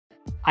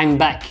I'm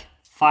back,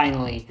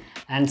 finally,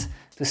 and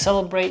to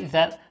celebrate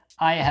that,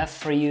 I have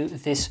for you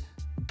this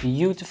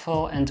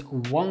beautiful and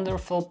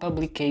wonderful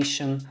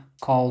publication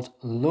called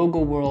Logo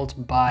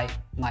World by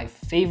my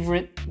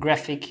favorite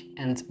graphic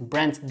and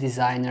brand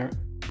designer,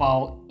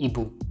 Paul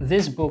Ibou.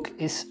 This book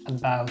is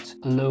about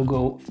a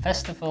logo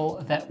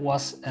festival that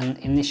was an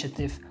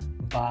initiative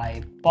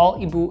by Paul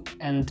Ibou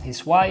and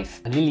his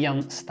wife,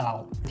 Liliane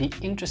Staal. The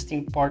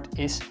interesting part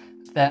is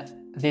that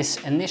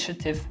this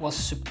initiative was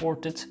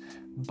supported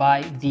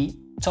by the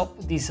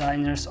top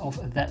designers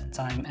of that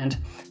time, and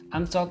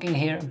I'm talking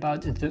here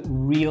about the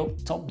real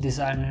top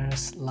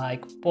designers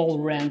like Paul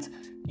Rand,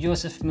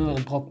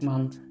 Josef-Müller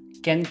Brockmann,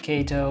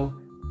 Cato,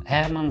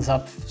 Herman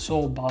Zapf,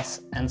 Saul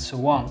Bass, and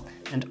so on.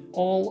 And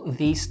all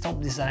these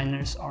top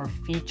designers are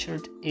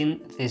featured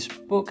in this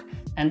book,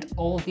 and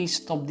all these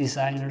top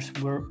designers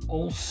were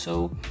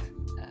also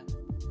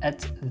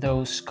at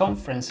those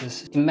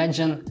conferences.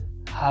 Imagine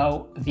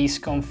how these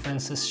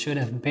conferences should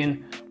have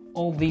been.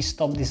 All these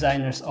top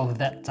designers of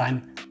that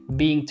time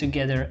being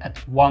together at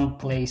one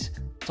place,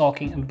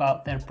 talking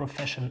about their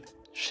profession,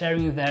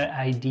 sharing their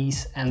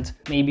ideas, and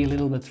maybe a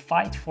little bit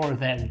fight for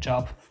their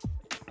job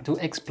to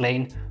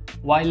explain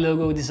why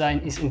logo design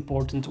is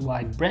important,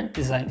 why brand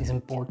design is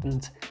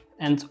important,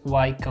 and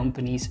why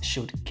companies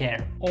should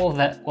care. All of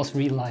that was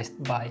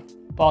realized by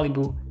Paul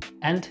Ibou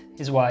and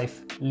his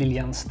wife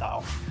Liliane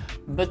Staal.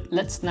 But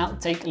let's now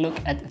take a look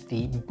at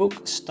the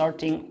book,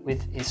 starting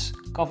with its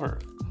cover.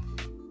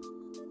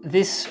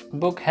 This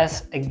book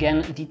has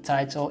again the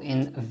title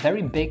in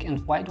very big, and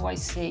why do I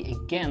say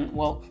again?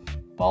 Well,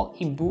 Paul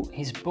Ibou,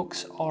 his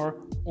books are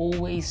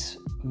always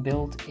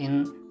built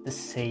in the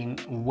same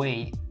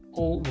way.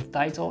 The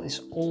title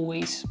is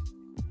always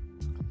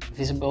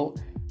visible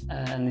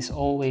and is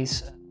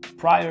always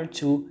prior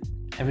to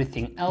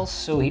everything else,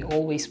 so he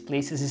always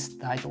places his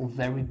title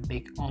very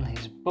big on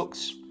his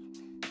books.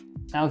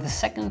 Now, the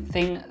second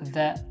thing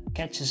that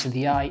catches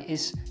the eye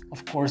is,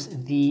 of course,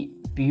 the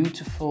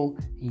beautiful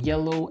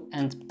yellow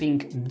and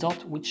pink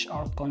dot, which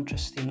are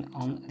contrasting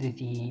on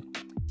the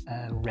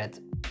red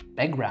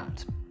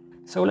background.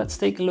 So let's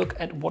take a look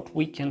at what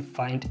we can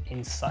find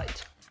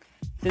inside.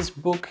 This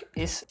book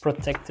is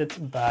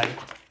protected by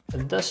a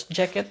dust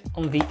jacket.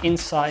 On the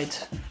inside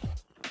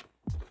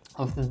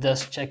of the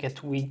dust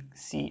jacket we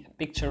see a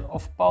picture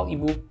of Paul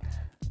Ibou,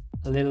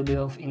 a little bit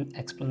of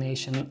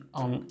explanation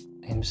on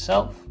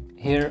himself.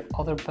 Here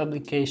other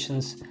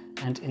publications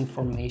and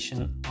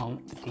information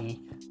on the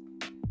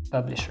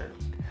publisher.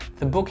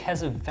 The book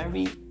has a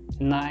very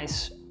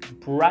nice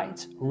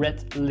bright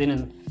red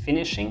linen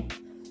finishing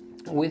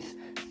with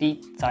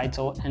the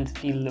title and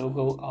the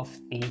logo of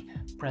the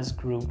press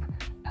group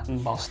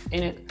embossed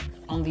in it.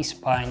 On the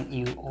spine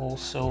you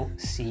also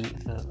see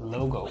the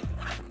logo.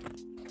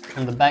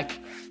 On the back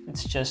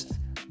it's just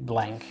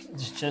blank,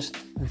 it's just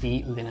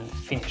the linen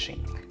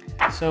finishing.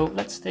 So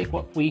let's take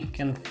what we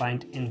can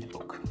find in the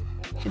book.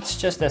 It's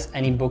just as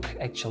any book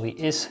actually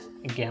is.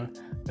 Again,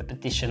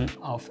 repetition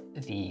of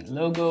the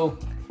logo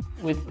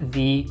with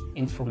the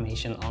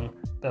information on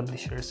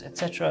publishers,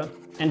 etc.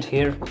 And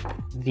here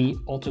the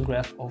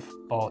autograph of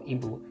Paul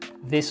Ibou.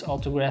 This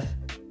autograph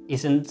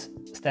isn't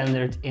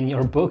standard in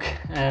your book.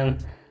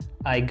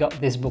 I got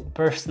this book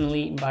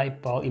personally by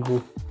Paul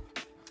Ibou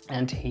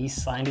and he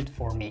signed it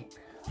for me.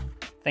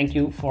 Thank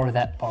you for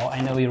that, Paul.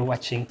 I know you're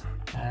watching,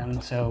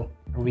 so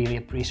I really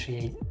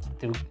appreciate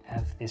to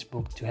have this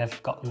book, to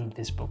have gotten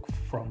this book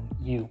from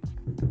you.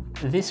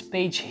 This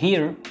page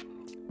here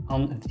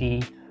on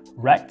the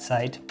right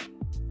side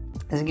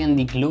is again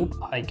the globe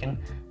icon,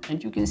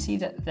 and you can see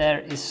that there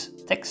is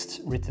text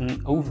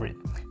written over it,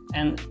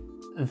 and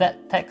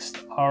that text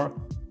are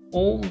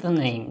all the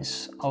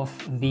names of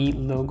the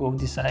logo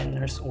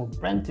designers or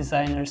brand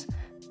designers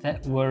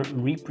that were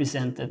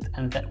represented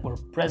and that were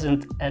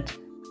present at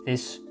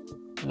this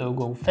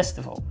logo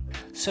festival.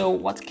 So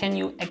what can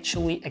you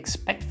actually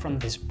expect from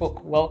this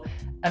book? Well,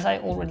 as I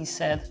already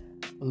said,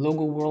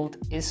 Logo World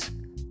is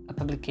a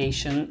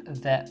publication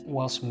that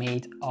was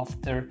made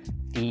after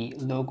the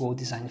Logo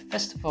Design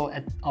Festival,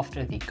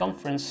 after the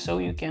conference, so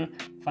you can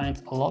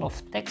find a lot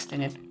of text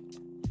in it,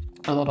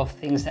 a lot of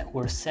things that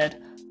were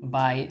said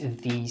by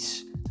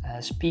these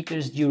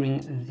speakers during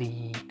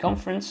the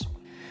conference.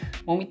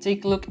 When we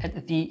take a look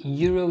at the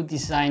Euro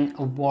Design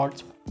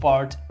Award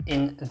part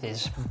in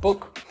this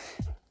book,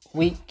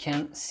 we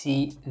can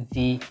see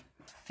the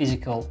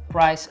physical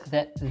prize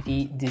that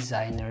the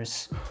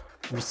designers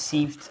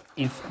received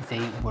if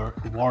they were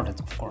awarded,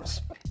 of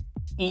course.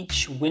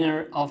 Each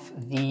winner of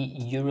the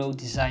Euro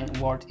Design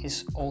Award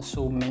is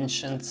also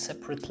mentioned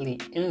separately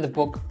in the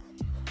book,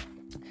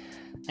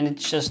 and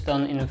it's just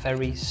done in a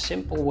very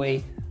simple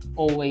way,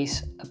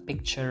 always a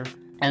picture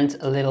and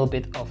a little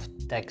bit of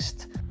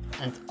text,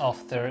 and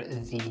after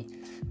the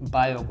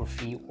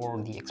biography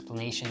or the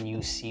explanation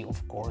you see,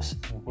 of course,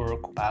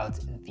 work about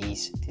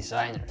these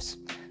designers.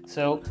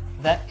 So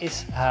that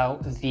is how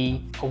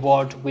the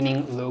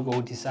award-winning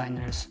logo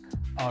designers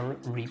are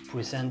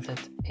represented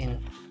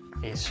in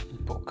this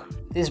book.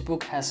 This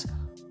book has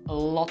a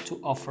lot to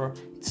offer.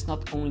 It's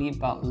not only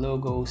about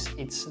logos,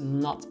 it's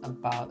not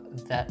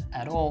about that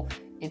at all.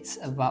 It's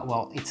about,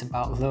 well, it's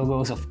about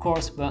logos of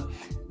course, but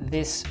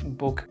this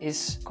book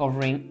is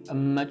covering a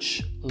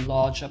much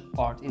larger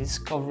part. It is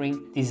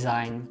covering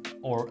design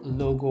or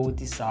logo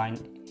design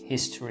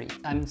history.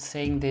 I'm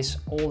saying this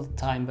all the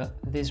time, but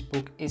this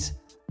book is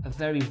a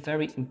very,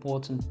 very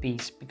important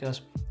piece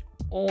because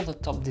all the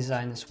top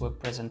designers were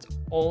present.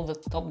 All the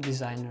top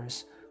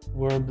designers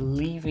were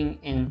believing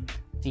in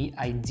the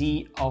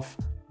idea of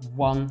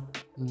one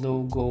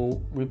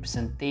logo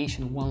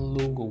representation, one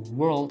logo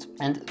world,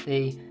 and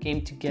they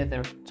came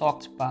together,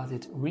 talked about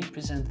it,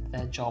 represented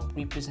their job,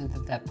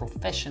 represented their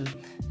profession,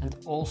 and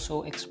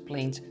also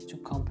explained to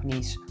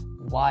companies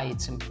why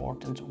it's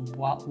important,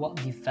 what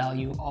the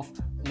value of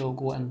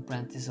logo and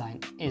brand design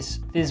is.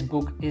 This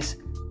book is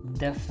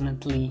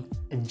definitely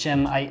a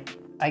gem.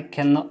 I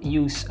cannot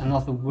use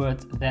another word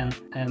than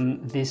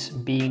this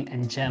being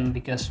a gem,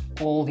 because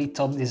all the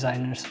top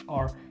designers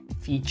are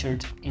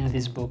featured in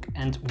this book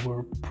and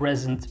were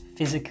present,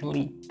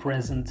 physically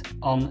present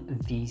on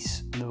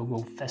these logo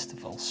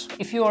festivals.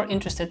 If you are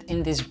interested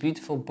in this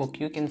beautiful book,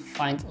 you can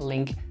find a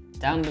link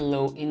down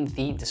below in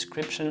the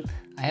description.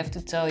 I have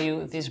to tell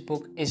you, this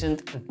book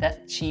isn't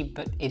that cheap,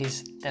 but it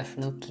is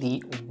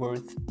definitely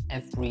worth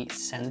every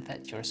cent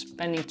that you're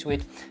spending to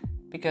it,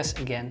 because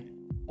again,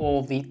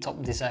 all the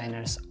top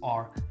designers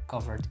are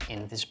covered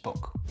in this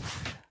book.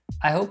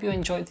 I hope you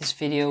enjoyed this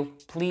video.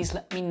 Please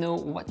let me know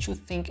what you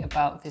think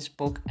about this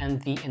book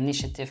and the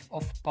initiative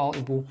of Paul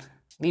Ibou.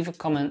 Leave a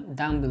comment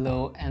down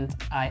below and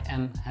I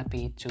am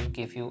happy to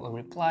give you a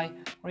reply,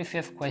 or if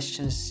you have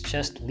questions,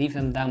 just leave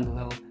them down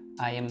below.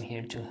 I am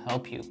here to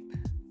help you.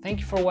 Thank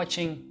you for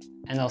watching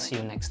and I'll see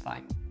you next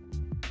time.